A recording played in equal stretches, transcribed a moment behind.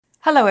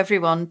Hello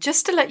everyone,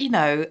 just to let you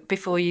know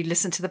before you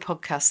listen to the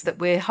podcast that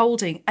we're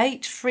holding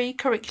 8 free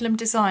curriculum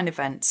design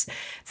events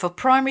for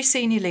primary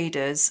senior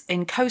leaders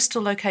in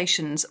coastal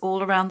locations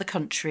all around the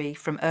country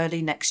from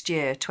early next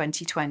year,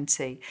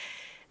 2020.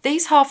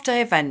 These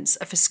half-day events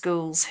are for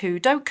schools who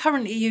don't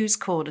currently use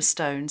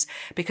Cornerstones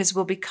because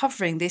we'll be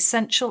covering the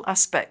essential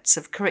aspects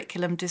of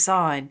curriculum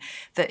design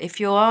that if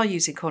you are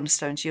using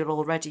Cornerstones you'll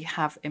already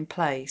have in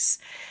place.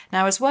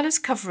 Now, as well as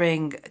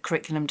covering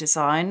curriculum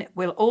design,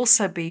 we'll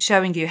also be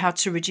showing you how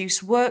to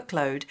reduce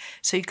workload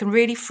so you can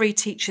really free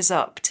teachers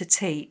up to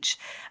teach,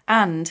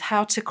 and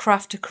how to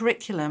craft a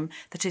curriculum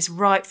that is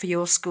right for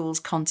your school's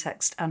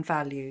context and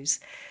values.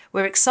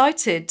 We're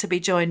excited to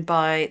be joined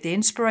by the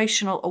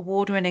inspirational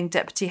award-winning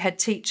Deputy Head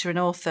Teacher and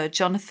author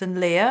Jonathan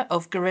Lear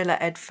of Gorilla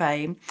Ed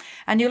fame,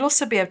 and you'll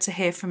also be able to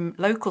hear from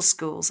local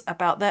schools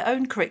about their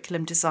own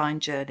curriculum design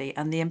journey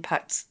and the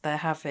impact they're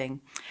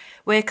having.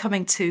 We're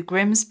coming to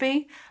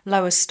Grimsby,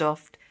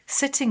 Lowestoft,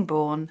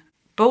 Sittingbourne,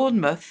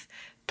 Bournemouth,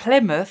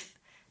 Plymouth,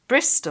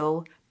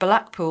 Bristol,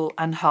 Blackpool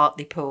and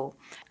Hartlepool,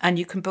 and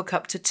you can book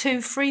up to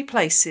 2 free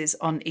places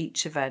on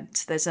each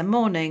event. There's a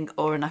morning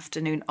or an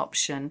afternoon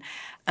option,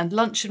 and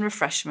lunch and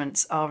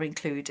refreshments are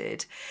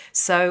included.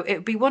 So it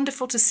would be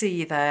wonderful to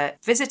see you there.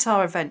 Visit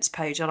our events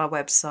page on our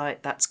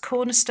website, that's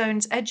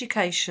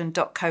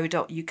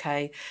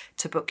cornerstoneseducation.co.uk,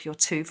 to book your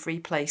 2 free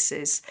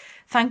places.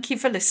 Thank you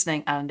for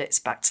listening, and it's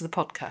back to the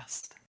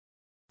podcast.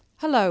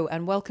 Hello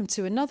and welcome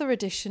to another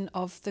edition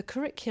of The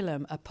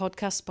Curriculum, a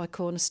podcast by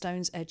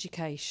Cornerstones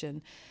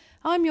Education.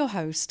 I'm your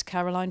host,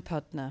 Caroline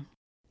Pudner.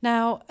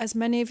 Now, as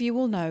many of you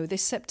will know,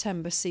 this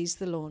September sees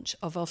the launch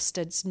of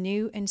Ofsted's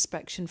new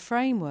inspection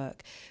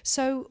framework.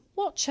 So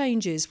what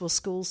changes will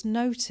schools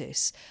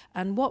notice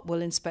and what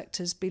will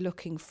inspectors be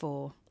looking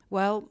for?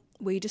 Well,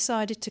 we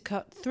decided to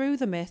cut through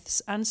the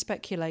myths and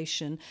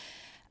speculation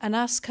and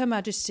ask Her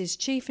Majesty's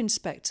Chief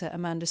Inspector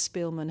Amanda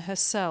Spielman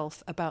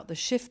herself about the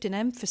shift in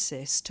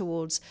emphasis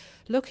towards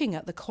looking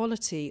at the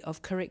quality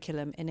of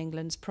curriculum in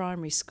England's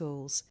primary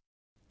schools.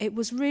 It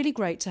was really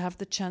great to have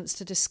the chance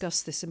to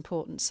discuss this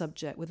important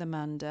subject with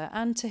Amanda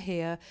and to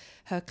hear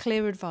her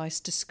clear advice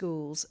to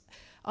schools.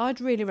 I'd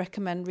really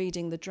recommend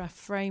reading the draft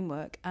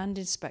framework and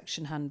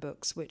inspection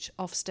handbooks, which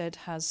Ofsted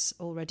has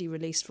already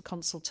released for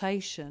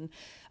consultation,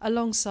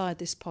 alongside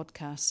this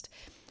podcast.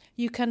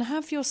 You can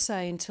have your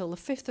say until the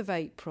 5th of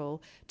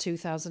April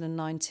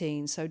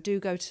 2019, so do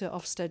go to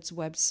Ofsted's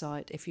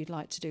website if you'd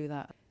like to do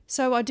that.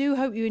 So I do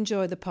hope you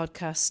enjoy the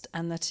podcast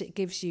and that it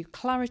gives you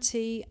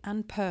clarity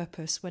and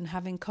purpose when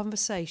having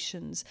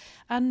conversations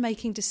and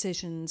making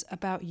decisions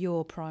about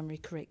your primary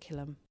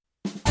curriculum.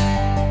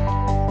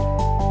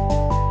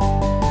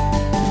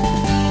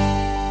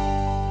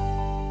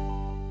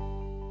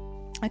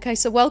 Okay,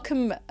 so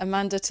welcome,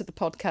 Amanda, to the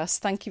podcast.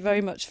 Thank you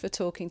very much for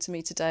talking to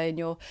me today in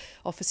your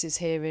offices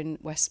here in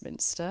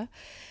Westminster.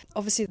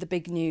 Obviously, the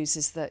big news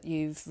is that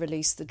you've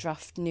released the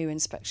draft new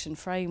inspection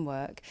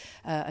framework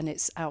and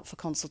it's out for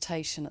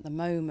consultation at the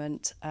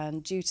moment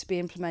and due to be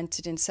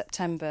implemented in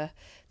September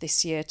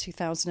this year,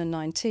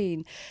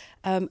 2019.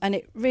 And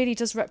it really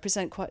does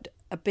represent quite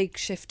a big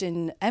shift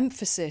in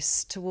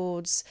emphasis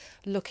towards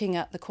looking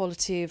at the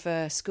quality of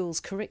a school's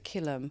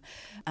curriculum,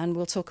 and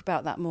we'll talk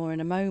about that more in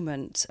a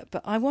moment.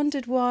 But I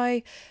wondered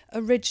why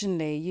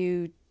originally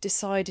you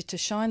decided to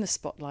shine the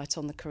spotlight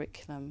on the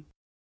curriculum.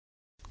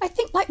 I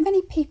think, like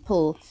many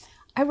people,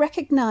 I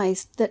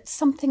recognised that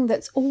something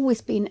that's always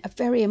been a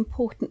very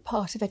important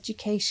part of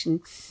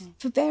education,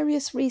 for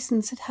various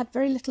reasons, had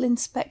very little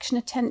inspection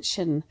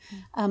attention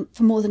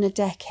for more than a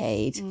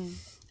decade.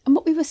 And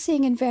what we were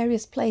seeing in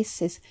various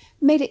places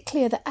made it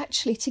clear that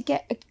actually to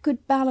get a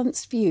good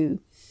balanced view,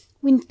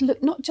 we need to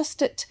look not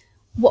just at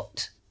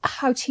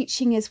how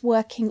teaching is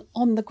working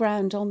on the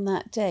ground on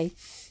that day,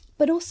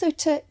 but also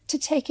to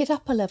take it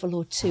up a level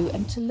or two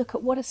and to look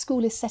at what a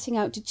school is setting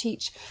out to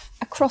teach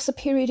across a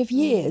period of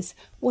years,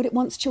 what it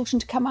wants children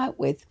to come out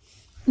with,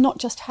 not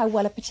just how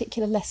well a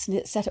particular lesson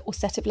set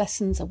of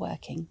lessons are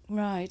working.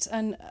 Right,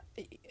 and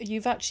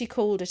you've actually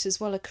called it as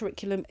well a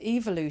curriculum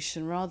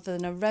evolution rather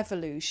than a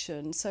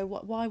revolution. So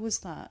why was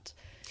that?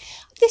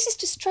 This is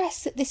to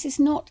stress that this is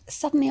not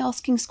suddenly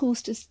asking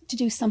schools to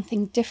do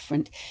something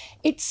different.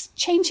 It's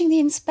changing the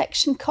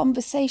inspection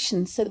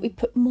conversation so that we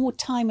put more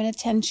time and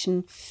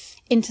attention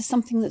into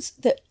something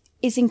that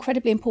is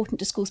incredibly important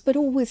to schools, but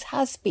always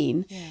has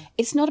been. Yeah.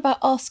 It's not about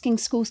asking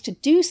schools to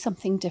do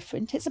something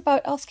different. It's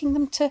about asking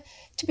them to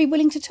be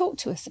willing to talk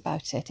to us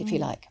about it, if you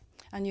like.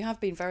 And you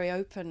have been very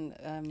open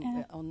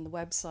on the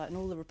website and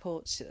all the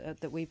reports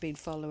that we've been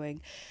following.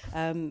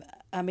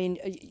 I mean,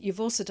 you've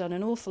also done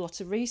an awful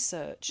lot of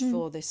research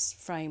for this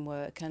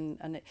framework,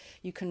 and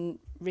you can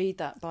read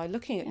that by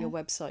looking at your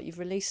website. You've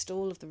released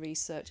all of the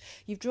research.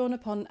 You've drawn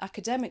upon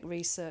academic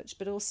research,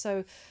 but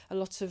also a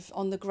lot of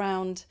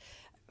on-the-ground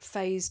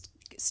phased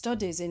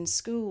studies in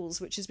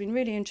schools, which has been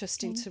really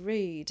interesting to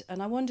read.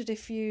 And I wondered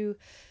if you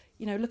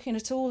know, looking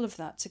at all of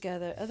that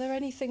together, are there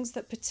any things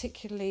that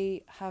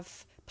particularly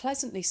have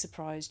pleasantly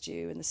surprised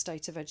you in the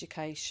state of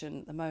education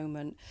at the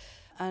moment?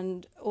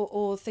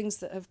 or things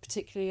that have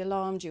particularly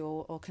alarmed you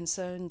or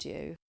concerned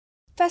you?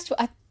 First of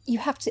all, you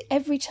have to,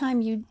 every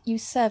time you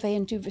survey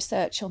and do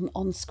research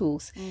on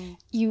schools,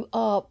 you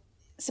are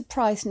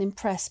surprised and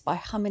impressed by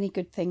how many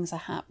good things are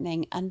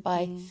happening and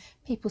by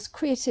people's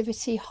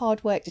creativity,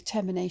 hard work,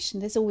 determination.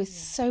 There's always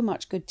so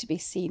much good to be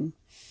seen.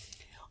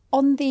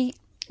 On the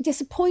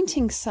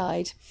disappointing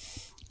side,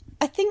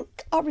 I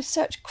think our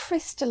research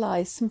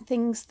crystallised some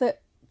things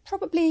that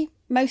probably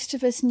most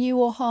of us knew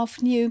or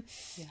half knew,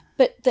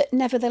 but that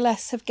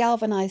nevertheless have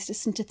galvanised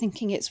us into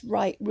thinking it's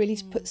right really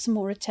to put some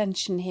more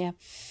attention here.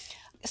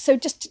 So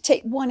just to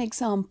take one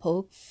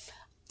example,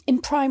 in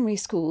primary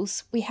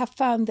schools, we have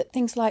found that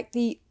things like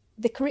the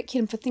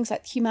curriculum for things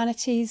like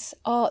humanities,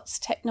 arts,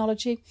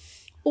 technology,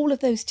 all of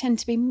those tend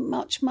to be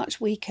much, much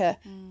weaker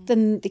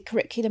than the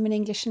curriculum in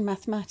English and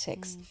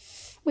mathematics,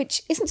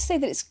 which isn't to say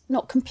that it's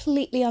not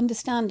completely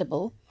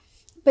understandable,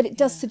 but it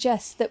does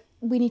suggest that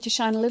we need to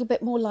shine a little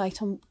bit more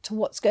light on to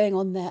what's going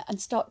on there and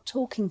start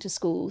talking to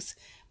schools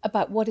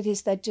about what it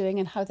is they're doing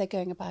and how they're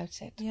going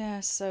about it.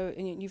 Yeah, so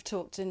you've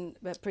talked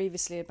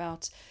previously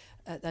about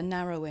the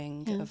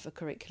narrowing of a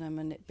curriculum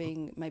and it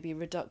being maybe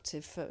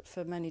reductive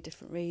for many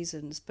different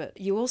reasons. But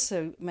you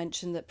also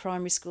mentioned that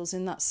primary schools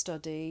in that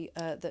study,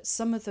 that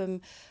some of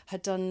them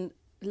had done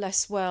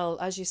less well,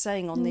 as you're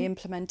saying, on the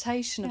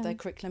implementation of their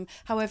curriculum.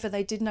 However,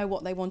 they did know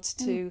what they wanted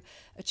to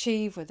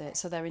achieve with it,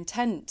 so their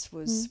intent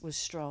was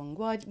strong.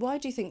 Why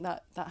do you think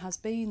that has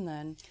been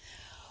then?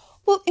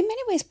 Well, in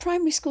many ways,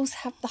 primary schools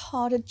have the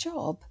harder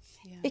job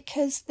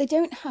because they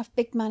don't have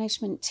big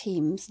management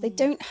teams. They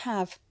don't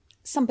have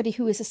somebody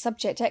who is a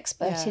subject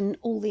expert in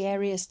all the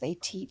areas they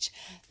teach.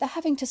 They're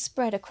having to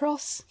spread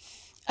across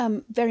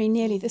very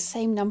nearly the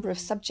same number of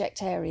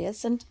subject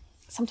areas, and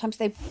sometimes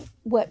they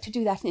work to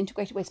do that in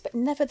integrated ways, but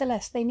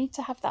nevertheless, they need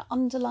to have that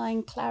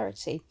underlying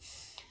clarity.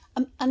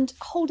 And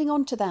holding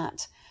on to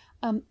that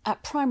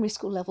at primary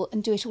school level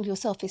and do it all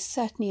yourself is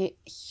certainly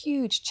a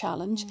huge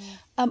challenge.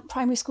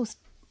 Primary schools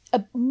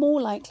are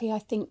more likely, I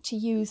think, to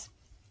use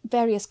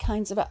various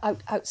kinds of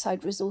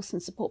outside resource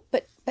and support,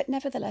 but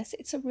nevertheless,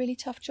 it's a really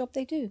tough job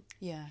they do.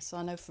 Yes,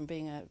 I know from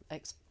being an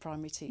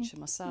ex-primary teacher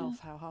myself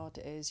how hard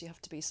it is. You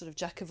have to be sort of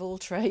jack of all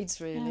trades,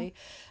 really.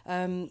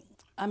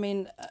 I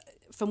mean,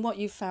 from what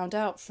you've found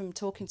out from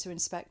talking to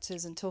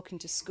inspectors and talking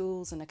to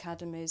schools and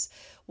academies,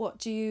 what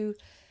do you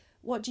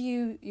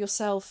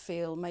yourself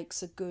feel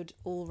makes a good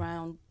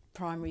all-round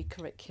primary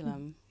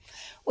curriculum?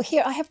 Well,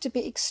 here I have to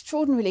be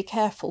extraordinarily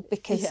careful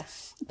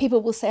because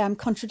people will say I'm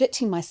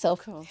contradicting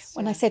myself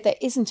when I say there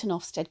isn't an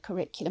Ofsted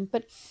curriculum.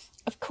 But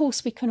of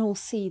course, we can all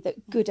see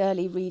that good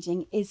early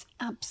reading is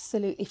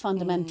absolutely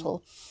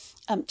fundamental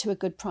to a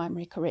good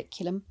primary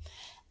curriculum.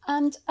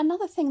 And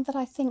another thing that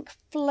I think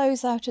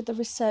flows out of the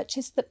research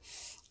is that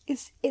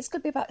it's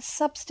going to be about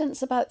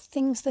substance, about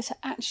things that are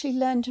actually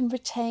learned and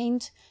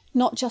retained,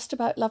 not just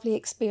about lovely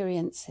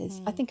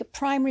experiences. I think at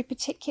primary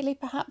particularly,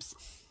 perhaps,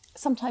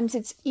 sometimes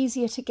it's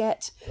easier to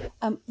get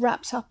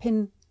wrapped up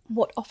in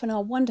what often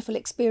are wonderful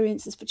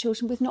experiences for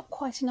children with not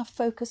quite enough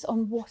focus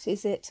on what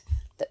is it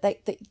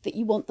that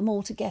you want them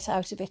all to get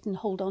out of it and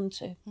hold on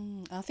to.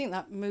 I think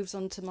that moves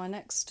on to my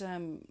next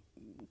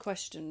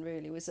question,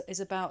 really, is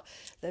about,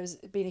 there's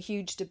been a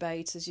huge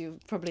debate, as you're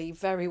probably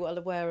very well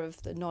aware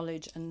of, the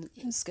knowledge and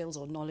skills,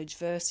 or knowledge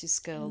versus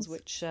skills,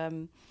 which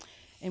in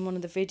one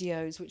of the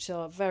videos, which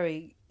are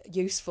very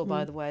useful,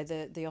 by the way,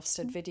 the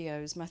Ofsted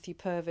videos, Matthew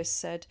Purvis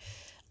said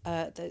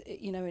that,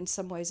 in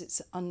some ways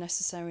it's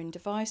unnecessary and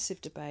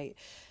divisive debate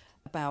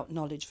about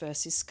knowledge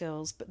versus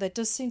skills, but there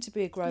does seem to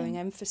be a growing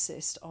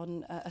emphasis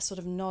on a sort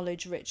of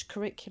knowledge-rich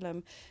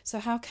curriculum. So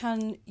how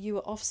can you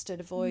at Ofsted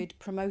avoid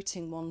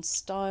promoting one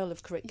style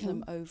of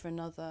curriculum over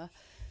another?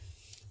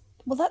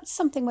 Well, that's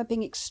something we're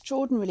being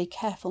extraordinarily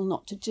careful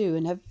not to do,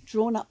 and have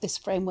drawn up this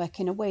framework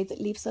in a way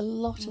that leaves a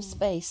lot of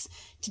space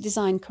to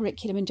design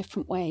curriculum in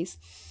different ways.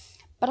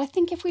 But I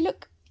think if we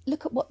look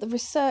at what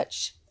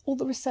all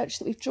the research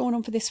that we've drawn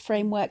on for this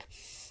framework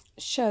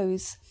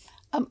shows,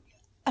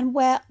 and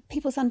where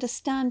people's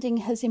understanding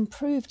has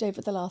improved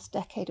over the last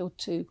decade or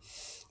two,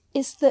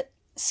 is that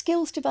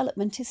skills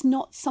development is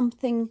not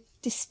something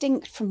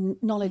distinct from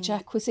knowledge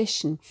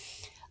acquisition.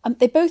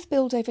 They both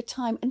build over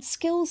time, and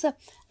skills are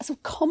a sort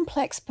of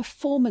complex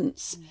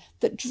performance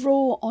that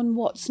draw on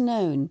what's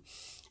known.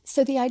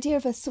 So the idea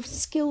of a sort of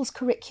skills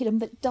curriculum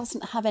that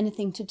doesn't have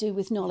anything to do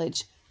with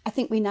knowledge, I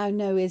think we now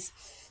know is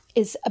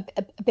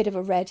a bit of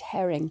a red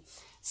herring.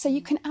 So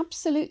you can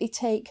absolutely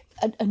take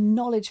a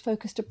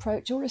knowledge-focused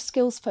approach or a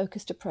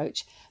skills-focused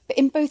approach. But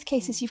in both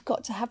cases, you've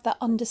got to have that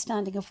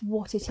understanding of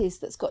what it is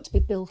that's got to be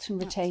built and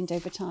retained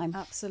over time.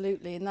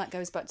 Absolutely. And that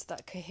goes back to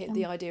that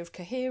the idea of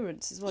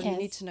coherence as well. Yes. You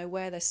need to know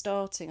where they're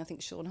starting. I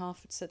think Sean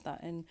Harford said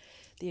that in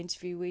the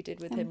interview we did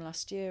with him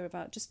last year,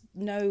 about just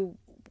know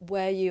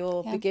where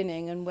you're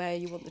beginning and where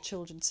you want the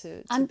children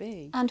to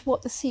be. And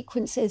what the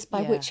sequence is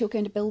by which you're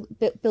going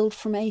to build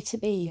from A to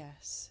B.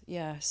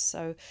 Yes.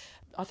 So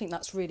I think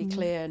that's really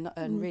clear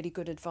and really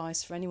good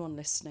advice for anyone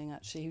listening,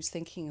 actually,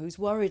 who's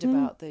worried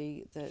about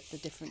the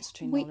difference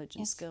between knowledge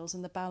and skills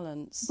and the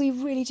balance. We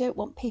really don't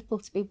want people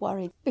to be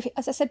worried.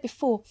 As I said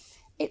before,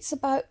 it's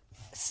about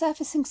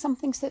surfacing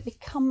something so it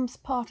becomes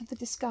part of the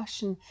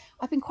discussion.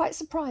 I've been quite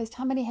surprised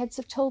how many heads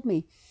have told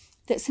me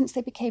that since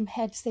they became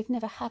heads, they've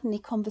never had any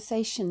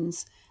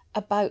conversations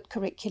about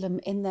curriculum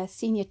in their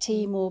senior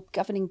team or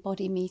governing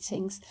body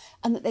meetings,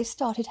 and that they've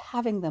started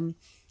having them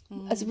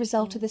as a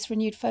result of this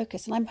renewed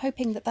focus. And I'm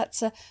hoping that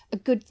that's a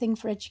good thing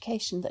for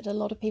education, that a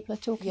lot of people are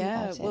talking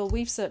about it. Yeah, well,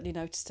 we've certainly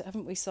noticed it,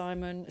 haven't we,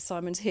 Simon?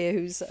 Simon's here,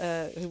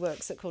 who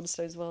works at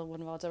Cornerstone as well, one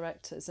of our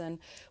directors, and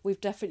we've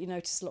definitely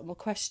noticed a lot more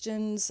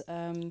questions,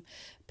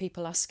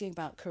 people asking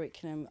about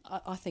curriculum.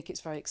 I think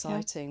it's very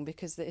exciting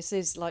because this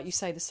is, like you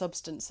say, the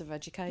substance of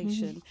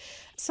education.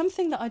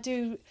 Something that I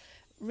do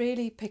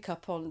really pick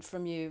up on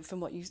from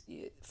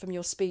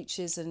your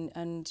speeches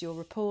and your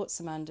reports,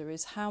 Amanda,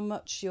 is how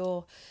much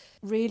you're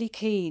really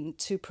keen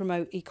to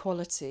promote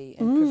equality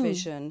in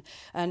provision,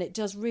 and it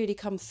does really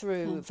come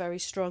through very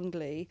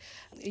strongly.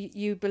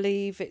 You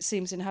believe, it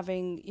seems, in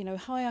having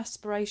high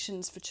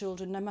aspirations for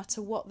children no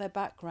matter what their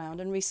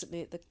background, and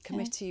recently at the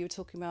committee you were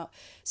talking about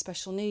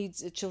special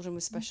needs, children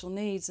with special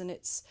needs, and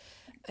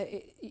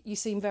you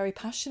seem very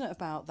passionate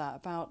about that,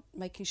 about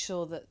making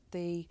sure that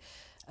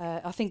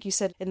I think you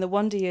said in the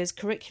Wonder Years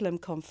Curriculum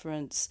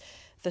Conference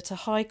that a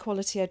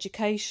high-quality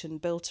education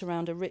built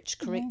around a rich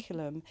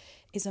curriculum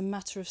is a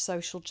matter of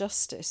social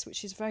justice,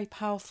 which is very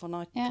powerful, and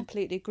I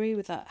completely agree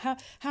with that.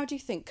 How do you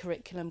think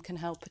curriculum can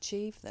help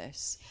achieve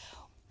this?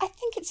 I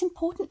think it's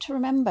important to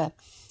remember,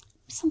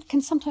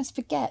 can sometimes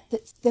forget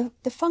that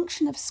the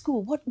function of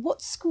school,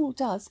 what school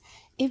does,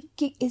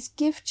 is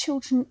give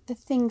children the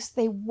things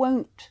they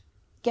won't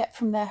get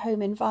from their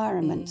home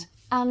environment.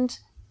 And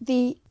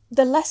the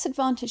less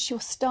advantaged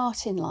your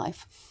start in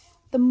life,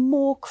 the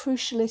more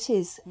crucial it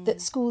is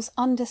that schools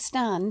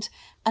understand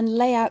and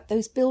lay out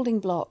those building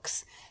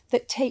blocks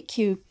that take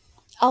you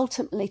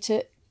ultimately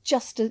to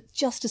just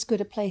as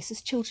good a place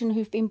as children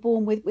who've been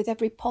born with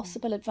every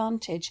possible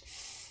advantage.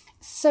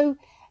 So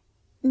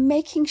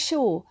making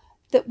sure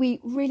that we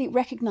really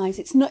recognise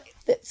it's not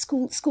that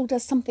school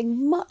does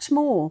something much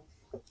more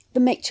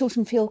than make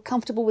children feel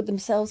comfortable with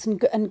themselves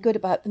and good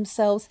about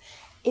themselves.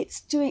 It's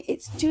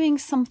doing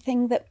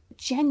something that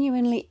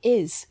genuinely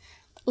is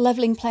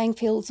levelling playing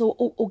fields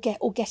or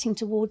getting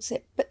towards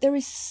it. But there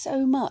is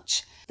so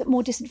much that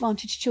more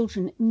disadvantaged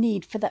children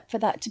need for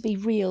that to be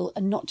real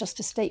and not just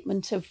a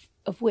statement of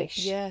wish.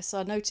 Yes,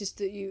 I noticed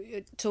that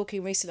you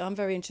talking recently. I'm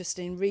very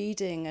interested in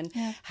reading and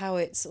how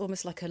it's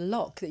almost like a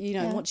lock that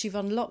once you've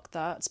unlocked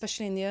that,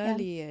 especially in the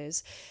early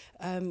years,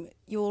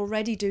 you're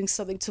already doing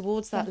something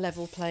towards that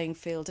level playing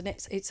field, and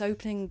it's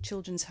opening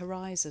children's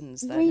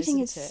horizons. Then, reading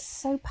is isn't it?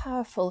 so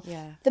powerful.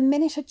 Yeah. The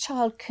minute a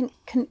child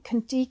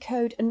can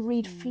decode and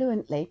read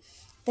fluently,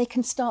 they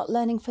can start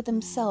learning for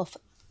themselves.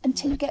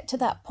 Until you get to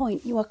that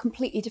point, you are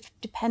completely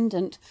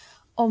dependent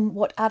on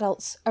what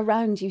adults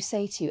around you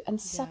say to you,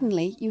 and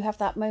suddenly you have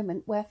that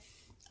moment where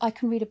I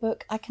can read a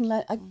book, I can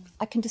learn,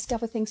 I can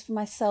discover things for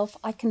myself,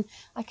 I can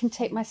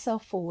take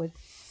myself forward.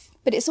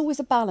 But it's always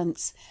a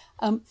balance,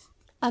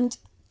 and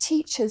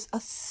teachers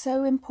are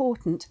so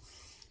important,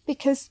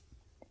 because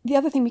the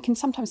other thing we can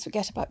sometimes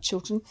forget about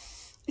children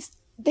is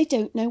they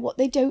don't know what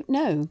they don't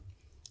know.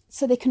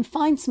 So they can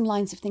find some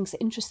lines of things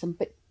that interest them,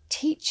 but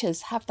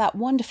teachers have that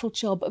wonderful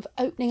job of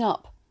opening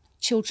up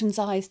children's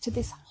eyes to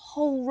this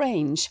whole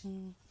range,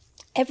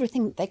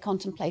 everything that they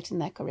contemplate in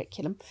their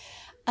curriculum.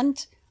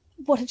 And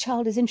what a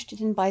child is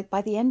interested in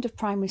by the end of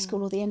primary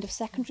school or the end of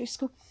secondary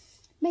school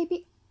may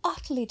be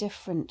utterly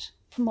different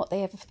from what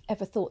they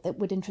ever thought that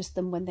would interest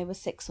them when they were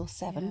 6 or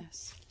 7.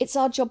 Yes. It's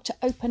our job to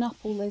open up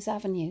all those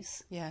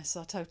avenues. Yes,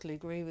 I totally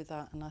agree with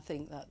that, and I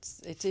think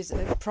it is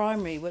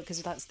primary work,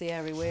 because that's the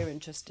area we're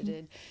interested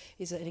in,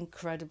 is an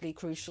incredibly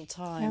crucial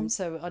time.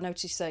 So I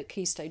noticed you say at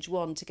Key Stage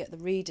 1 to get the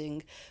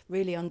reading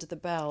really under the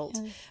belt,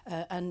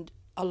 and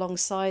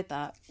alongside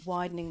that,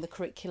 widening the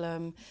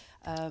curriculum.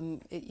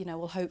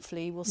 Well,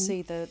 hopefully we'll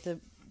see the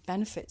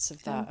benefits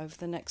of that over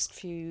the next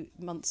few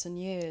months and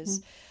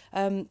years.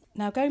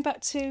 Now, going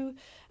back to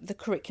the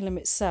curriculum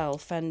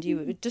itself, and you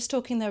were just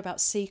talking there about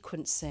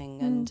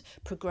sequencing and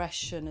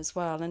progression as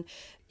well, and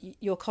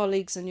your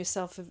colleagues and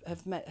yourself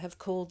have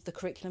called the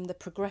curriculum the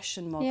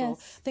progression model.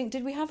 Yes. I think,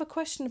 did we have a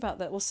question about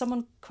that? Well,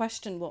 someone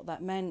questioned what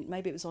that meant.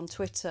 Maybe it was on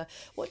Twitter.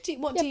 What do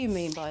you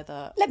mean by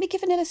that? Let me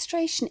give an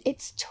illustration.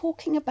 It's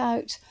talking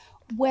about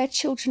where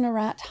children are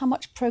at, how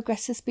much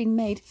progress has been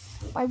made,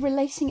 by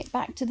relating it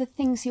back to the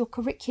things your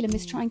curriculum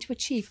is trying to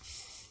achieve.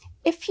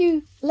 If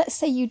let's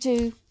say you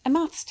do a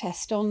maths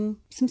test on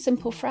some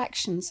simple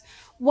fractions,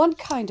 one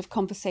kind of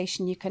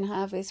conversation you can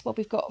have is, well,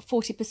 we've got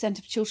 40%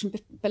 of children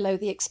below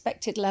the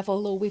expected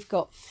level, or we've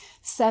got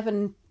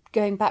 7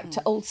 going back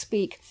to old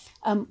speak,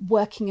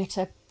 working at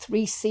a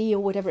 3C or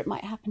whatever it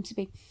might happen to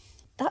be.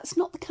 That's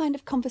not the kind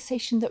of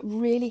conversation that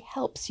really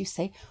helps you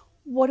say,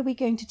 what are we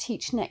going to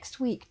teach next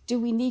week? Do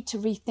we need to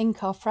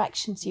rethink our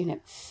fractions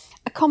unit?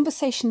 a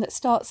conversation that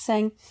starts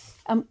saying,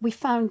 we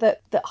found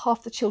that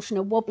half the children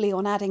are wobbly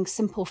on adding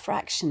simple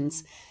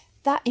fractions,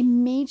 that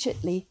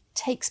immediately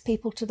takes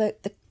people to the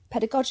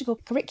pedagogical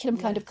curriculum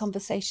kind of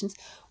conversations.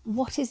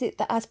 What is it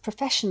that as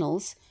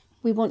professionals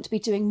we want to be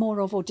doing more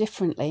of or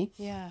differently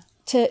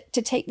to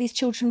take these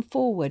children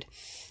forward?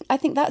 I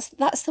think that's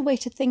the way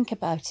to think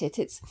about it.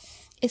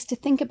 It's to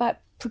think about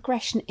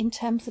progression in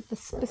terms of the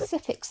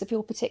specifics of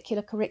your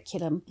particular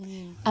curriculum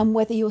and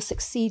whether you're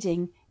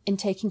succeeding in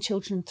taking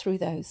children through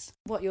those.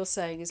 What you're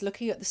saying is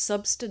looking at the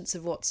substance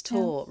of what's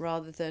taught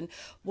rather than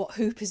what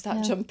hoop is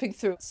that jumping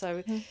through.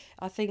 So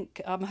I think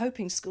I'm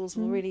hoping schools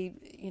will really,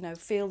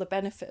 feel the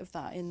benefit of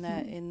that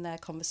in their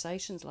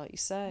conversations, like you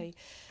say.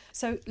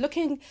 So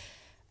looking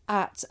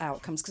at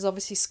outcomes, because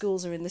obviously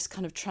schools are in this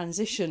kind of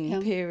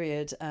transition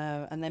period,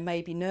 and they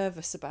may be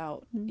nervous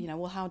about,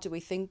 how do we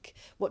think,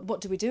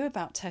 what do we do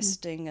about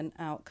testing and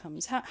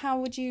outcomes? How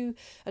would you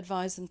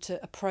advise them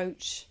to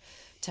approach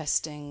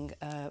testing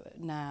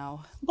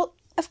now? Well,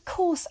 of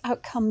course,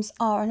 outcomes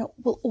are and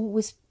will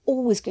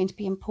always going to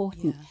be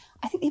important. Yeah.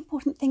 I think the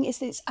important thing is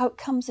that it's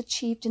outcomes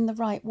achieved in the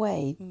right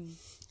way.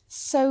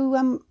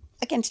 So,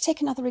 again, to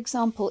take another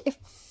example,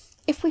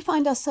 if we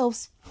find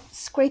ourselves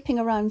scraping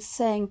around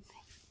saying,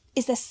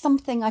 is there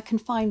something I can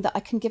find that I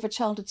can give a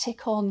child a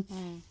tick on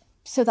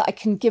so that I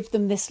can give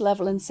them this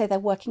level and say they're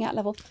working out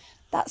level?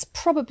 That's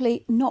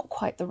probably not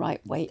quite the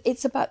right way.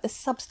 It's about the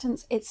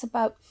substance. It's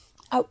about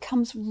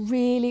outcomes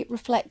really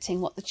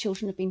reflecting what the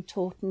children have been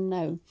taught and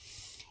know.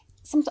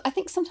 I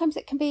think sometimes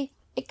it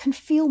can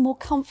feel more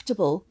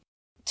comfortable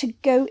to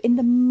go in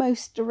the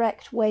most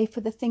direct way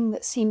for the thing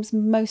that seems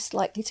most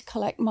likely to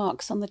collect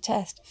marks on the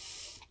test.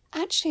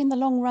 Actually, in the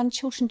long run,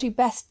 children do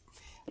best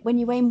when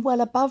you aim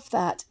well above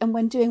that, and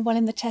when doing well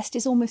in the test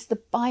is almost the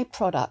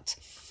byproduct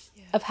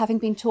of having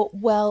been taught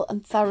well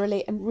and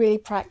thoroughly and really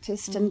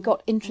practiced and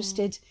got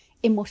interested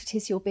in what it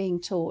is you're being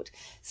taught.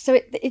 So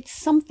it's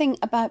something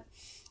about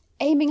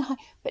aiming high,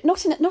 but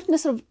not in a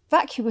sort of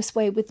vacuous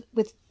way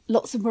with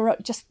lots of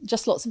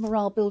just lots of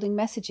morale building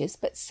messages,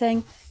 but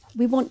saying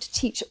we want to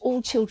teach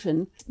all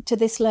children to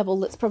this level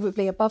that's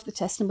probably above the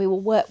test, and we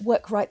will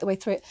work right the way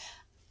through it.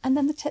 And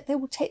then they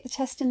will take the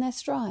test in their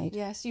stride.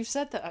 Yes, you've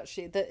said that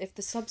actually, that if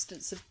the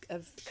substance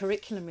of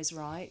curriculum is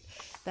right,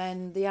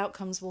 then the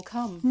outcomes will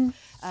come.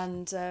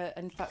 And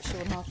in fact,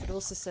 Sean Harford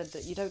also said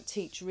that you don't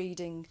teach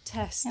reading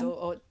test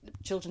or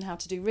children how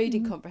to do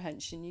reading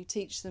comprehension. You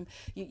teach them,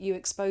 you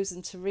expose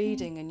them to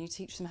reading and you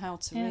teach them how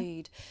to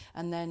read.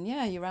 And then,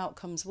 your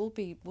outcomes will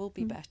be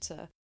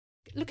better.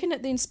 Looking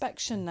at the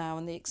inspection now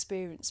and the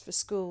experience for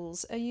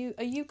schools, are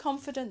you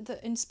confident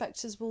that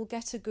inspectors will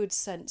get a good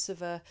sense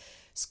of a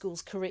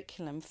school's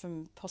curriculum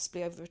from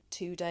possibly over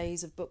 2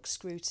 days of book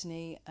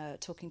scrutiny,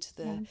 talking to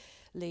the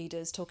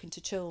leaders, talking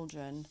to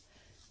children?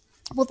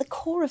 Well, the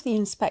core of the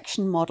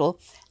inspection model,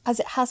 as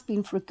it has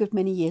been for a good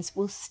many years,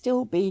 will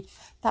still be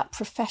that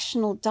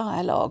professional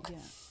dialogue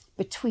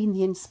between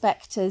the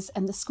inspectors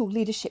and the school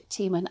leadership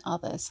team and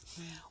others.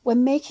 We're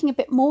making a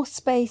bit more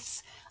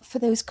space for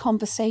those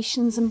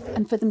conversations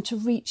and for them to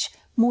reach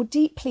more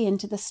deeply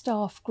into the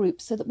staff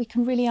group so that we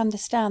can really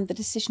understand the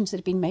decisions that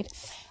have been made.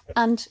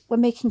 And we're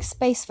making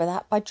space for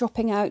that by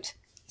dropping out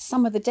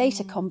some of the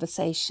data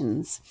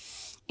conversations.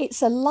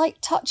 It's a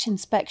light touch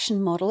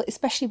inspection model,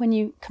 especially when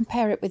you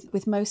compare it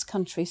with most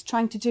countries,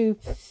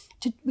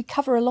 we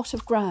cover a lot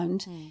of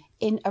ground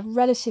in a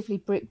relatively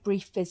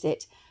brief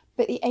visit.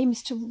 But the aim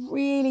is to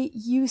really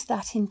use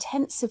that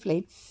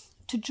intensively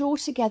to draw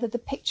together the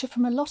picture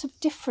from a lot of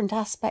different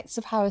aspects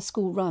of how a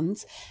school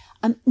runs,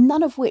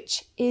 none of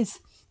which is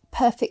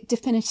perfect,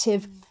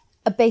 definitive,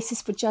 a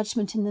basis for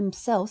judgment in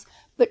themselves,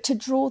 but to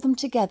draw them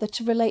together,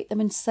 to relate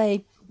them and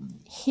say,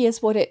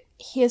 here's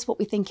what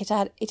we think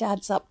it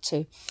adds up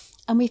to.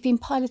 And we've been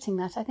piloting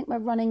that. I think we're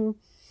running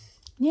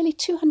nearly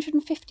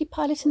 250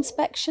 pilot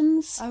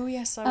inspections. Oh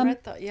yes, I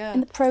read that. Yeah.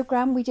 In the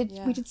programme, we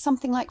did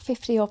something like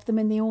 50 of them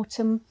in the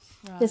autumn.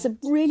 Right. There's a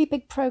really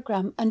big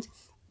programme, and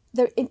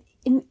there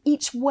in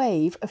each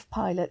wave of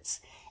pilots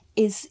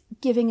is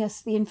giving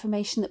us the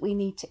information that we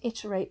need to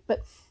iterate.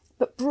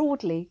 But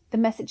broadly, the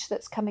message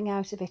that's coming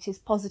out of it is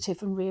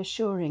positive and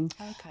reassuring.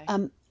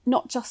 Okay.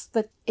 Not just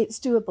that it's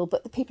doable,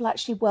 but that people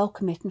actually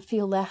welcome it and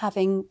feel they're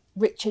having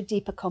richer,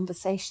 deeper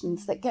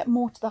conversations that get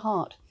more to the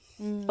heart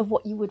of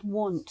what you would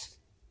want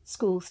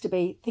schools to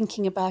be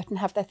thinking about and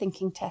have their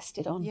thinking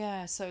tested on.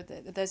 Yeah, so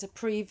there's a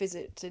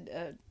pre-visit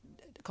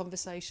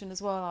conversation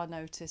as well, I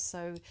noticed.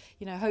 So,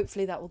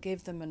 hopefully that will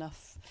give them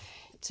enough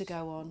to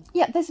go on.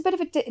 Yeah, there's a bit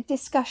of a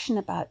discussion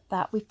about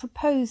that. We've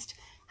proposed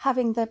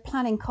having the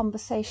planning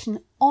conversation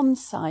on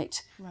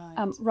site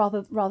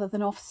rather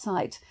than off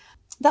site.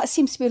 That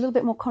seems to be a little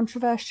bit more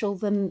controversial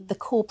than the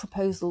core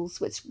proposals,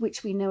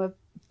 which we know are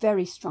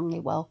very strongly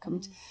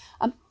welcomed.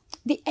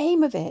 The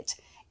aim of it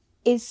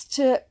is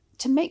to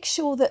make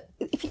sure that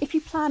if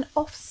you plan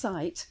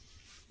off-site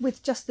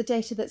with just the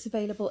data that's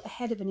available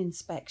ahead of an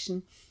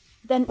inspection,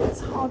 then it's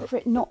hard for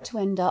it not to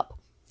end up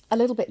a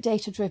little bit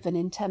data-driven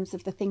in terms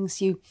of the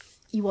things you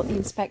want the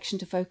inspection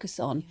to focus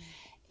on.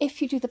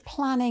 If you do the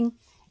planning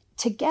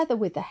together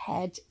with the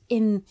head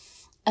in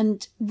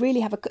and really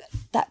have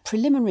that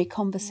preliminary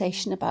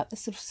conversation about the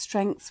sort of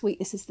strengths,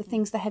 weaknesses, the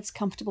things the head's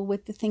comfortable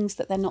with, the things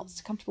that they're not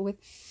so comfortable with.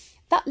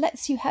 That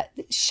lets you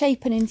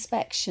shape an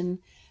inspection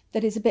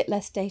that is a bit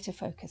less data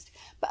focused.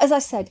 But as I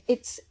said,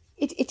 it's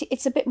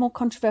a bit more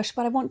controversial,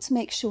 but I want to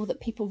make sure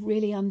that people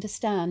really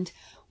understand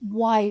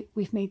why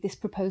we've made this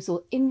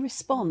proposal in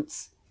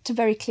response to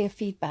very clear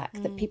feedback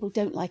that people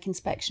don't like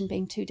inspection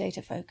being too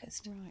data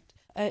focused.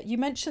 Right. You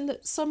mentioned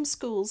that some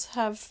schools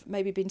have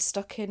maybe been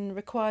stuck in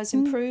requires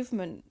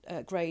improvement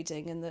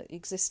grading in the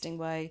existing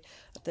way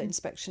that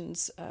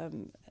inspections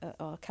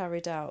are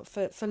carried out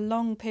for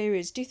long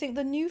periods. Do you think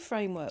the new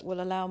framework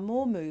will allow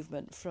more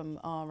movement from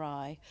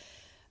RI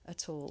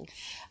at all?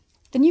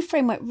 The new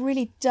framework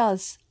really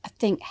does, I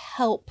think,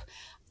 help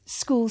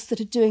schools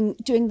that are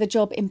doing the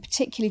job in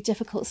particularly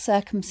difficult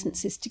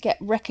circumstances to get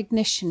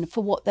recognition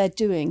for what they're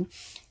doing,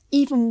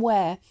 even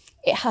where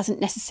it hasn't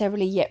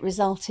necessarily yet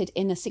resulted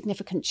in a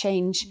significant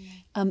change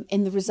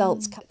in the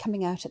results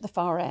coming out at the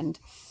far end.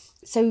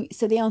 So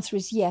the answer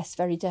is yes,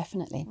 very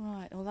definitely.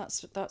 Right. Well,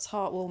 that's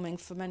heartwarming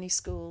for many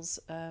schools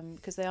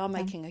because they are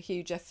making a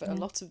huge effort, a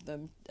lot of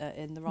them,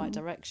 in the right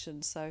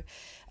direction. So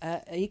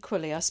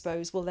equally, I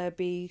suppose, will there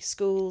be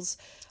schools,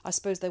 I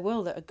suppose there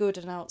will, that are good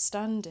and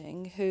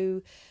outstanding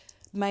who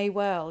may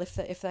well, if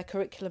their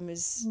curriculum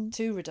is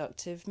too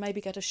reductive, maybe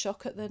get a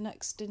shock at their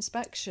next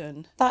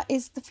inspection. That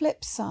is the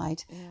flip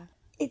side. Yeah.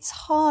 It's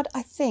hard,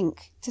 I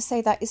think, to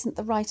say that isn't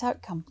the right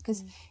outcome,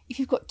 because if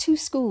you've got two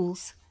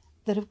schools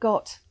that have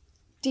got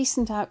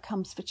decent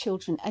outcomes for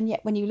children, and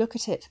yet when you look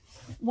at it,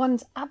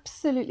 one's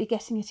absolutely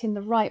getting it in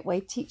the right way,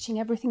 teaching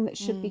everything that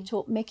should be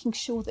taught, making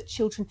sure that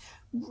children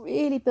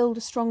really build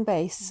a strong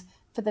base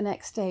for the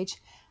next stage,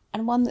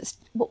 and one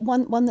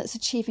that's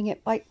achieving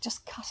it by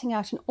just cutting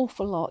out an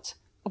awful lot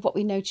of what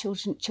we know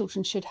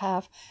children should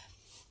have.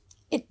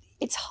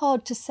 It's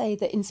hard to say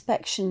that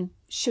inspection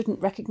shouldn't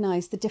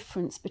recognise the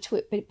difference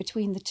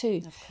between the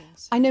two. Of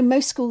course. I know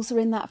most schools are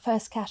in that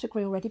first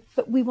category already,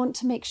 but we want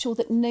to make sure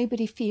that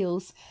nobody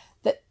feels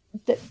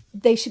that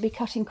they should be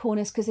cutting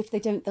corners, because if they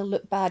don't, they'll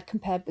look bad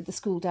compared with the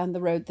school down the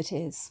road that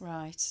is.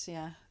 Right,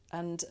 yeah.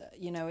 And,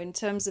 in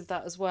terms of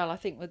that as well, I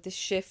think with this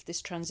shift,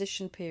 this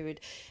transition period,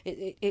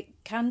 it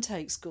can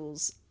take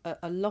schools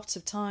a lot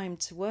of time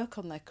to work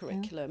on their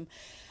curriculum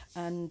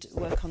and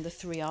work on the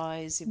 3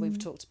 I's. We've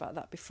talked about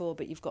that before,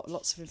 but you've got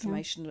lots of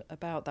information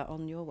about that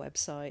on your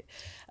website.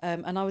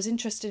 And I was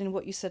interested in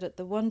what you said at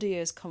the Wonder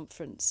Years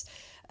conference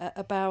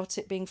about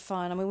it being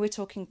fine. I mean, we're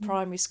talking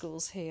primary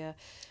schools here.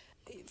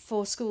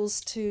 For schools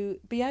to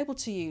be able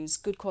to use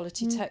good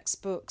quality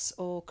textbooks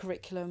or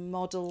curriculum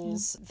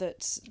models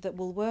that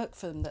will work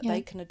for them, that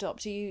they can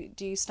adopt. Do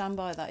you stand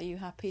by that? Are you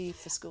happy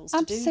for schools to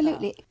do that?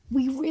 Absolutely.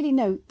 We really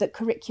know that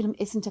curriculum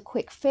isn't a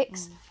quick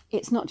fix.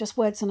 It's not just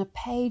words on a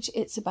page.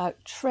 It's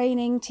about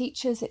training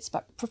teachers. It's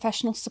about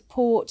professional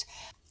support.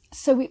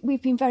 So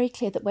we've been very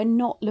clear that we're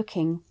not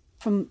looking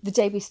from the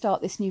day we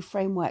start this new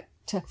framework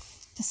to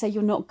say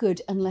you're not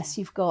good unless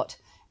you've got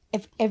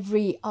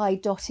every I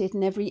dotted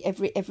and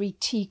every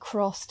T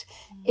crossed.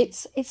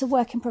 It's a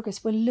work in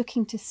progress. We're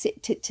looking to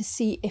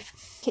see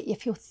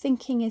if your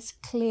thinking is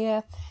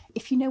clear,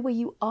 if you know where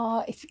you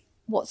are, if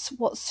what's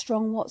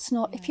strong, what's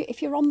not,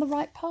 if you're on the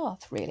right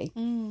path, really.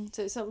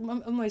 So it's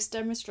almost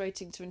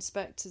demonstrating to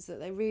inspectors that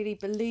they really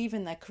believe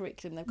in their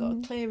curriculum. They've got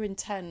a clear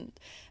intent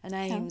and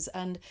aims,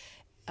 and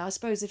I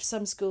suppose if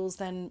some schools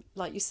then,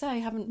 like you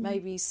say, haven't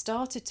maybe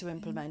started to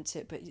implement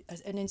it, but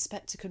an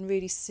inspector can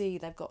really see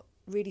they've got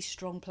really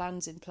strong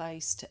plans in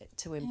place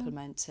to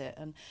implement it,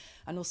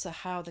 and also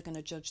how they're going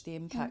to judge the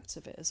impact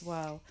of it as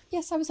well.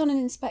 Yes, I was on an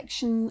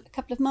inspection a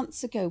couple of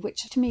months ago,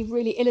 which to me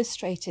really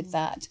illustrated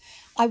that.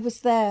 I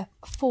was there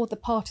for the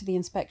part of the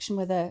inspection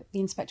where the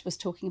inspector was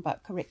talking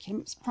about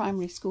curriculum. It was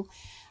primary school,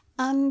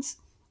 and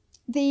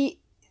the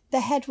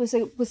head was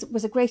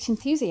a great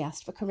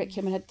enthusiast for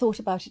curriculum and had thought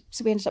about it,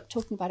 so we ended up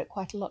talking about it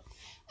quite a lot.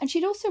 And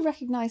she'd also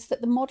recognised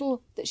that the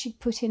model that she'd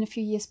put in a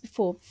few years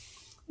before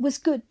was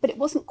good, but it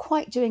wasn't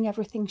quite doing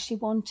everything she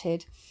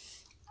wanted.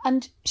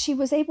 And she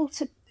was able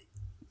to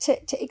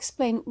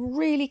explain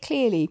really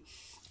clearly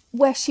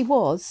where she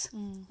was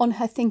on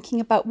her thinking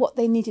about what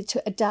they needed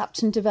to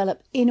adapt and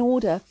develop in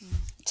order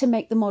to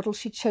make the model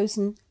she'd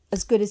chosen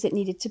as good as it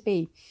needed to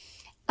be.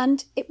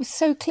 And it was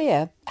so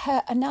clear,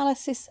 her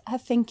analysis, her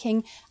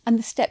thinking, and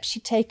the steps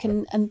she'd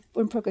taken and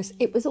were in progress.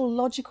 It was all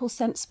logical,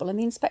 sensible, and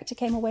the inspector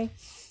came away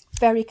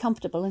very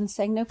comfortable and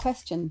saying, no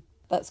question,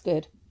 that's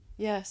good.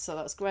 Yes, so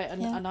that's great.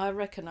 And I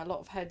reckon a lot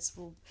of heads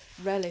will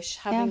relish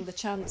having the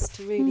chance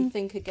to really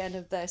think again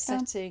of their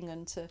setting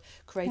and to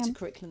create a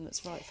curriculum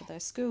that's right for their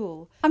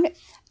school. I mean,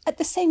 at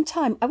the same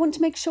time, I want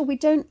to make sure we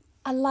don't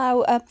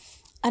allow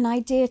an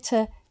idea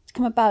to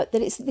come about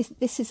that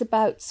this is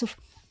about sort of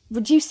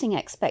reducing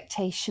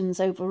expectations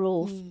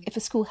overall if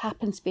a school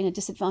happens to be in a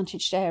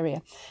disadvantaged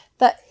area.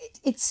 That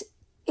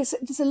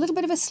there's a little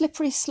bit of a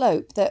slippery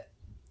slope that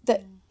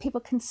people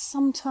can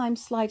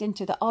sometimes slide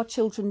into, that our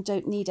children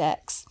don't need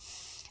X.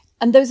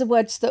 And those are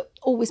words that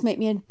always make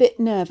me a bit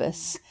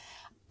nervous.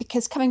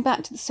 because coming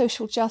back to the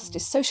social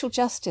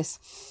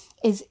justice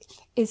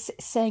is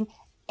saying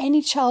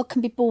any child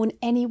can be born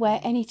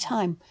anywhere,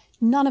 anytime.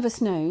 None of us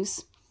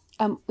knows.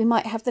 We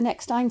might have the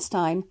next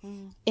Einstein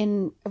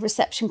in a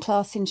reception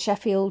class in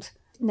Sheffield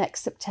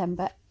next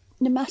September.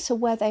 No matter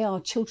where they are,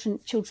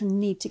 children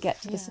need to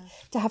get to this,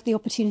 to have the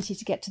opportunity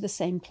to get to the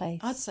same place.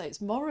 I'd say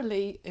it's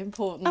morally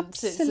important.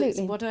 Absolutely.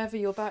 It's whatever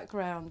your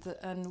background.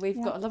 And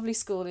we've got a lovely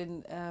school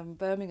in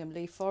Birmingham,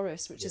 Lee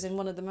Forest, which is in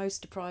one of the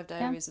most deprived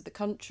areas of the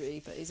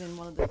country, but is in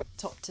one of the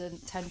top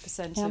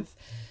 10% of,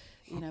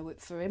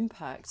 for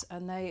impact.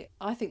 And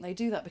I think they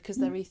do that because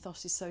their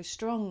ethos is so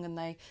strong, and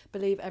they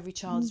believe every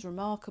child is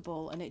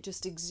remarkable, and it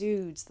just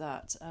exudes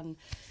that. And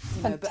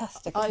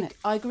fantastic. But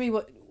I agree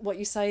what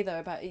you say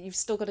though about it. You've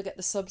still got to get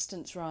the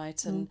substance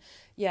right, and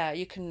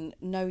you can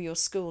know your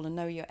school and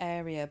know your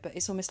area, but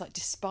it's almost like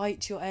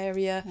despite your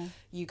area,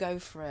 you go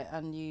for it.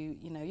 And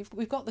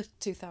we've got the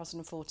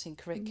 2014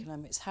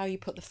 curriculum. It's how you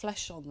put the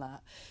flesh on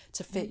that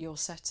to fit your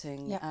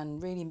setting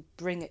and really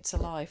bring it to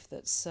life.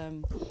 That's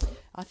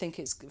I think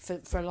it's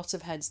for a lot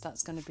of heads,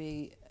 that's going to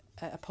be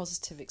a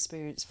positive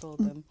experience for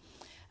them.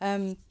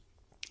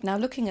 Now,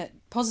 looking at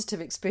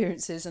positive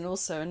experiences, and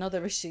also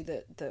another issue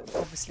that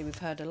obviously we've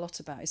heard a lot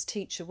about is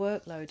teacher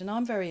workload. And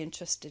I'm very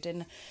interested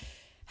in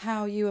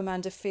how you,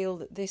 Amanda, feel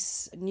that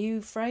this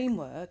new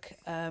framework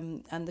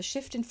and the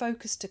shift in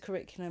focus to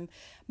curriculum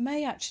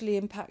may actually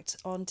impact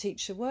on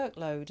teacher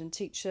workload and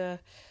teacher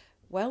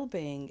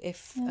well-being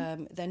if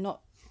they're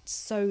not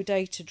so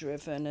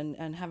data-driven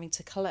and having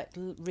to collect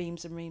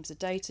reams and reams of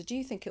data. Do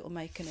you think it will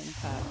make an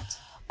impact?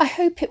 I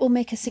hope it will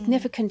make a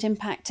significant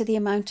impact to the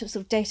amount of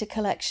sort of data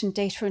collection,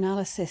 data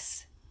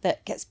analysis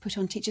that gets put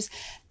on teachers.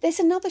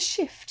 There's another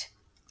shift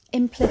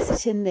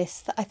implicit in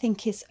this that I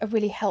think is a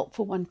really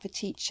helpful one for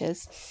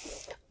teachers,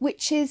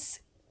 which is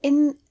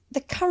in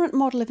the current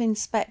model of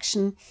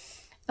inspection,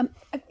 a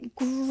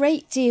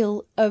great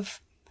deal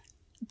of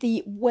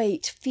the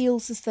weight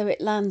feels as though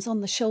it lands on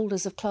the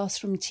shoulders of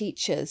classroom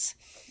teachers,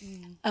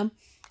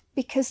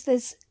 because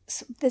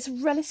there's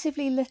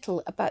relatively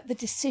little about the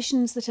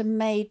decisions that are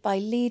made by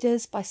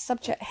leaders, by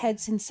subject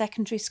heads in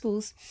secondary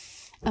schools,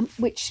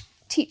 which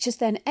teachers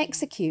then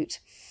execute,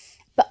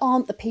 but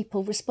aren't the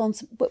people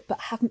responsible, but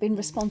haven't been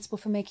responsible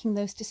for making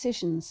those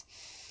decisions.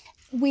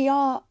 We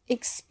are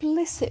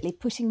explicitly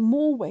putting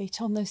more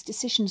weight on those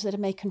decisions that are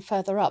made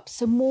further up.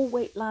 So more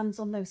weight lands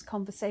on those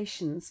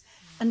conversations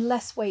and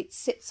less weight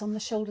sits on the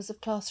shoulders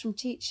of classroom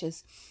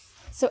teachers.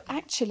 So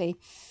actually,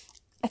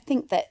 I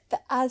think that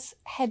as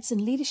heads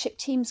and leadership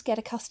teams get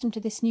accustomed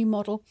to this new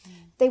model,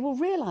 they will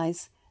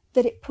realise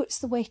that it puts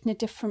the weight in a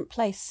different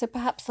place. So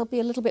perhaps there'll be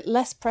a little bit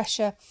less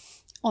pressure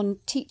on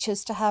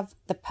teachers to have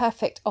the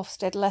perfect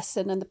Ofsted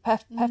lesson and the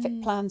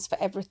perfect plans for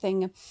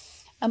everything,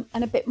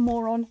 and a bit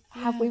more on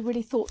have we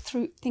really thought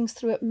through things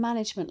through at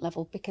management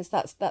level, because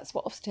that's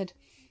what Ofsted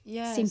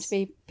seem to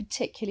be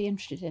particularly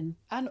interested in.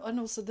 And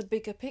also the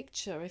bigger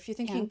picture. If you're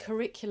thinking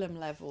curriculum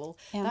level,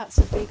 that's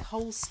a big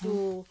whole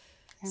school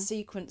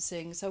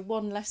sequencing. So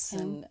one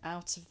lesson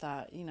out of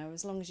that,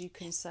 as long as you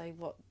can say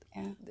what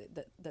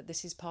that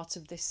this is part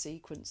of this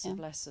sequence of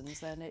lessons,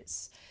 then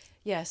it's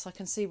I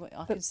can see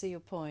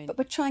your point. But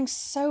we're trying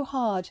so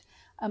hard,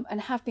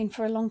 and have been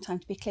for a long time,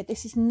 to be clear.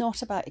 This is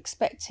not about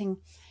expecting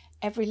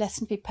every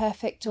lesson to be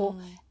perfect, or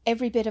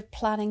every bit of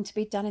planning to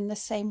be done in the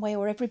same way,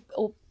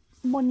 or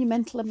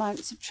monumental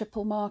amounts of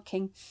triple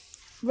marking.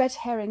 Red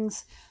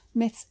herrings,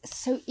 myths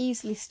so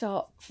easily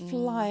start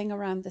flying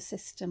around the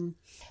system.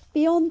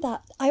 Beyond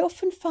that, I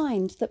often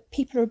find that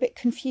people are a bit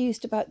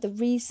confused about the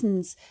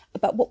reasons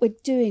about what we're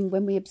doing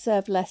when we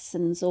observe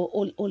lessons or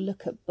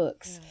look at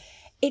books.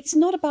 It's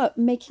not about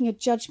making a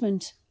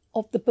judgment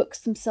of the books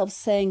themselves,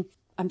 saying,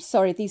 I'm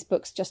sorry, these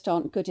books just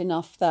aren't good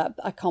enough, that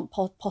I can't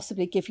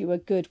possibly give you a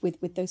good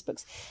with those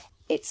books.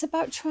 It's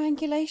about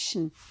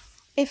triangulation.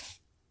 If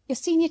your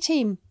senior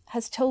team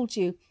has told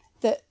you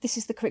that this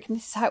is the curriculum,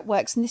 this is how it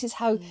works, and this is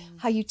how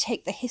you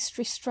take the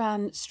history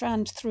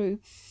strand through,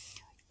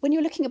 when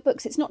you're looking at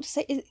books, it's not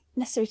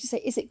necessary to say,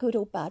 is it good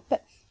or bad,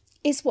 but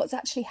is what's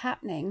actually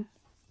happening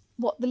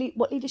what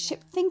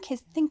leadership think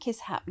is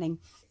happening?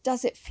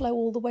 Does it flow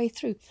all the way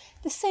through?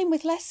 The same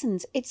with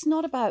lessons. It's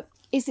not about,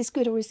 is this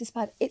good or is this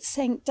bad? It's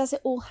saying, does it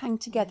all hang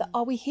together?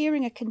 Are we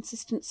hearing a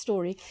consistent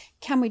story?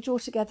 Can we draw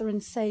together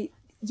and say,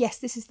 yes,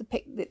 this is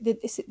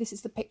this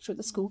is the picture of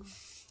the school?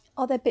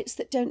 Are there bits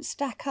that don't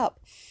stack up?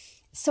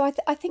 So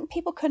I think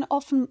people can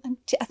often,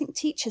 I think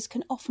teachers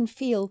can often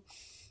feel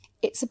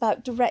it's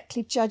about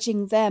directly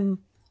judging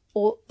them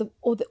or the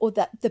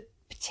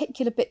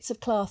particular bits of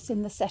class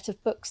in the set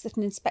of books that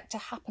an inspector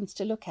happens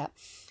to look at.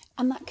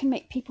 And that can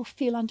make people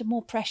feel under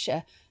more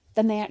pressure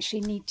than they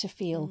actually need to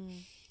feel.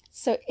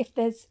 So if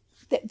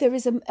there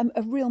is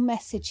a real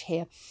message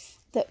here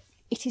that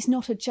it is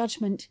not a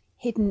judgment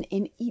hidden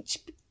in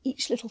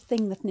each little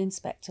thing that an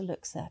inspector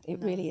looks at.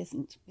 It really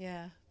isn't.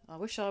 Yeah, I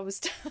wish I was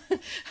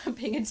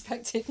being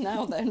inspected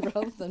now then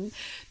rather than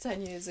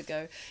 10 years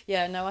ago.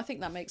 Yeah, no, I think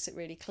that makes it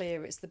really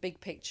clear. It's the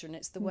big picture, and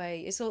it's the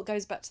way, it all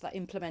goes back to that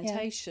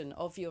implementation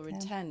of your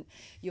intent.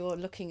 You're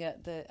looking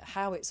at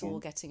how it's all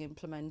getting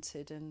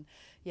implemented, and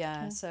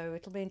so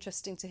it'll be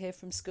interesting to hear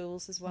from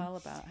schools as well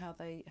about how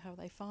they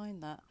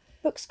find that.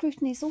 Book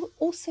scrutiny is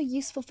also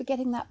useful for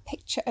getting that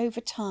picture over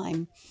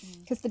time,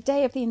 because the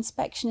day of the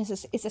inspection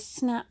is a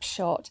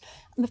snapshot,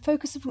 and the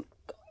focus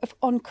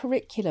on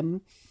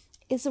curriculum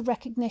is a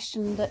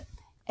recognition that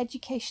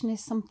education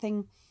is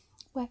something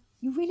where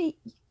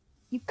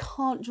you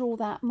can't draw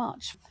that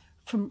much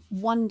from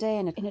one day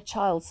in a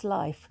child's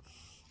life.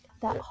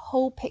 That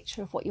whole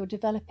picture of what you're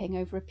developing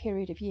over a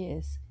period of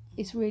years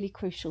is really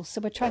crucial. So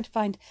we're trying to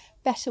find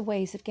better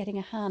ways of getting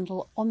a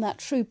handle on that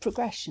true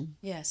progression.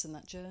 Yes, and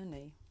that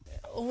journey.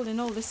 All in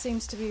all, this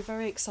seems to be a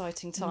very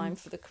exciting time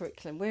for the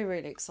curriculum. We're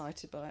really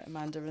excited by it,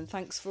 Amanda, and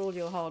thanks for all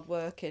your hard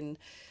work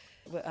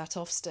at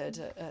Ofsted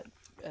at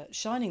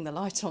shining the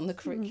light on the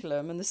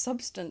curriculum and the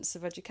substance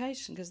of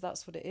education, because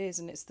that's what it is,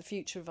 and it's the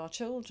future of our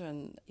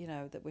children,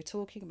 that we're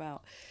talking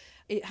about.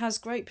 It has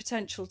great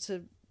potential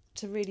to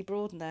really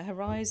broaden their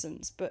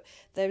horizons, but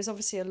there is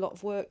obviously a lot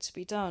of work to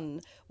be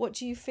done. What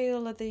do you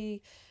feel are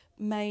the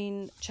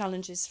main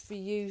challenges for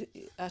you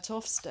at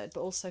Ofsted,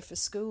 but also for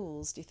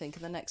schools, do you think,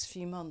 in the next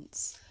few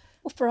months?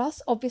 Well, for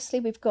us, obviously,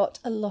 we've got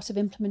a lot of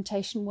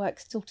implementation work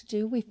still to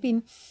do. We've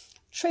been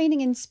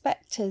training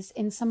inspectors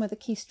in some of the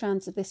key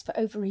strands of this for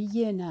over a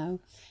year now,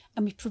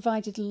 and we've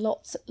provided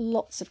lots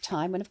of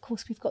time. And of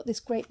course, we've got this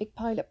great big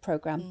pilot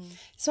programme.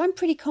 So I'm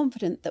pretty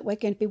confident that we're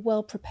going to be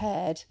well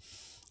prepared,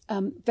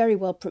 very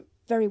well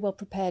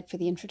prepared for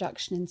the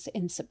introduction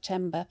in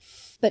September.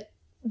 But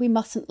we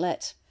mustn't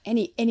let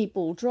any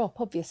ball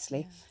drop,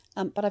 obviously.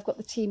 But I've got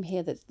the team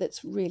here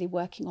that's really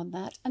working on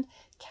that. And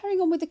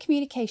carrying on with the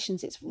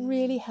communications, it's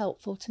really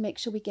helpful to make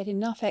sure we get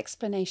enough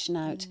explanation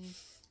out.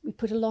 We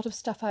put a lot of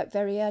stuff out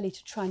very early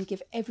to try and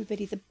give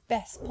everybody the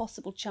best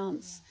possible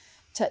chance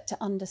to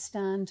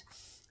understand.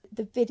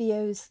 The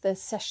videos, the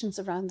sessions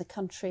around the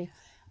country,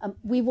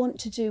 we want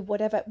to do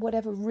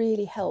whatever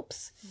really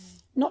helps,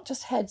 not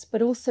just heads,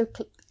 but also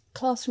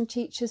classroom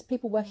teachers,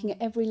 people working at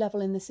every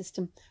level in the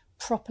system,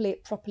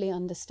 properly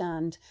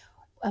understand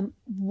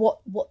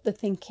what the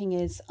thinking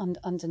is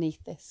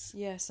underneath this.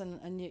 Yes,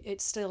 and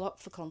it's still up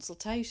for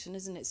consultation,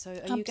 isn't it? So are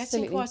Absolutely. you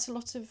getting quite a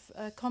lot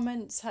of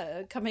comments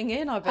coming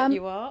in? I bet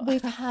you are.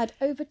 We've had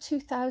over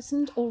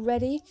 2,000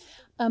 already,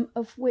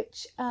 of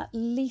which at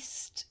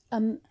least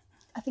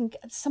I think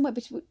somewhere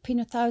between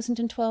 1,000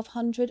 and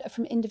 1,200 are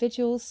from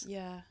individuals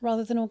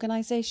rather than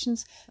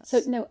organisations.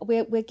 So no,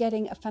 we're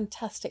getting a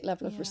fantastic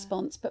level of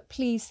response. But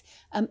please,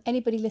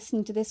 anybody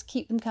listening to this,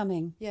 keep them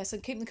coming. Yes,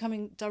 and keep them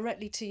coming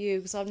directly to you,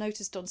 because I've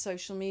noticed on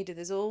social media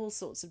there's all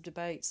sorts of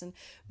debates, and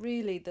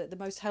really the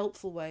most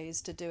helpful way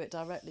is to do it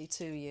directly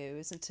to you,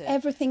 isn't it?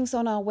 Everything's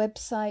on our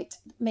website.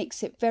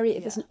 Makes it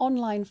there's an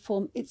online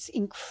form. It's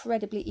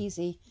incredibly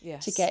easy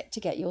to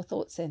get your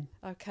thoughts in.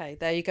 Okay,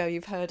 there you go.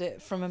 You've heard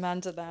it from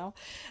Amanda now.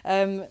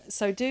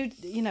 So do,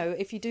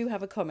 if you do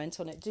have a comment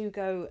on it, do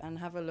go and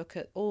have a look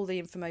at all the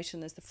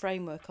information. There's the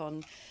framework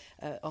on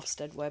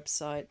Ofsted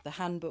website, the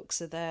handbooks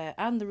are there,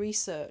 and the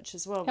research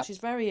as well, which is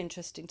very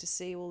interesting to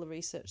see all the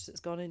research that's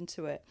gone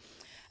into it.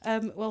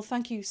 Well,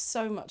 thank you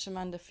so much,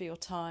 Amanda, for your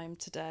time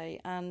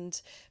today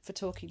and for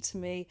talking to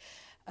me.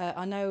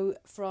 I know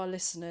for our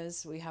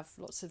listeners, we have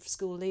lots of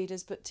school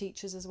leaders, but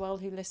teachers as well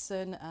who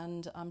listen,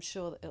 and I'm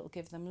sure that it'll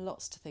give them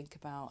lots to think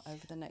about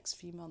over the next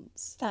few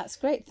months. That's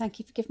great. Thank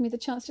you for giving me the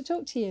chance to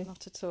talk to you.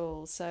 Not at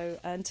all. So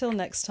until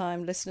next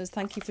time, listeners,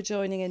 thank you for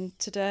joining in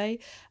today,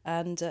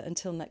 and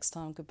until next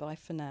time, goodbye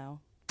for now.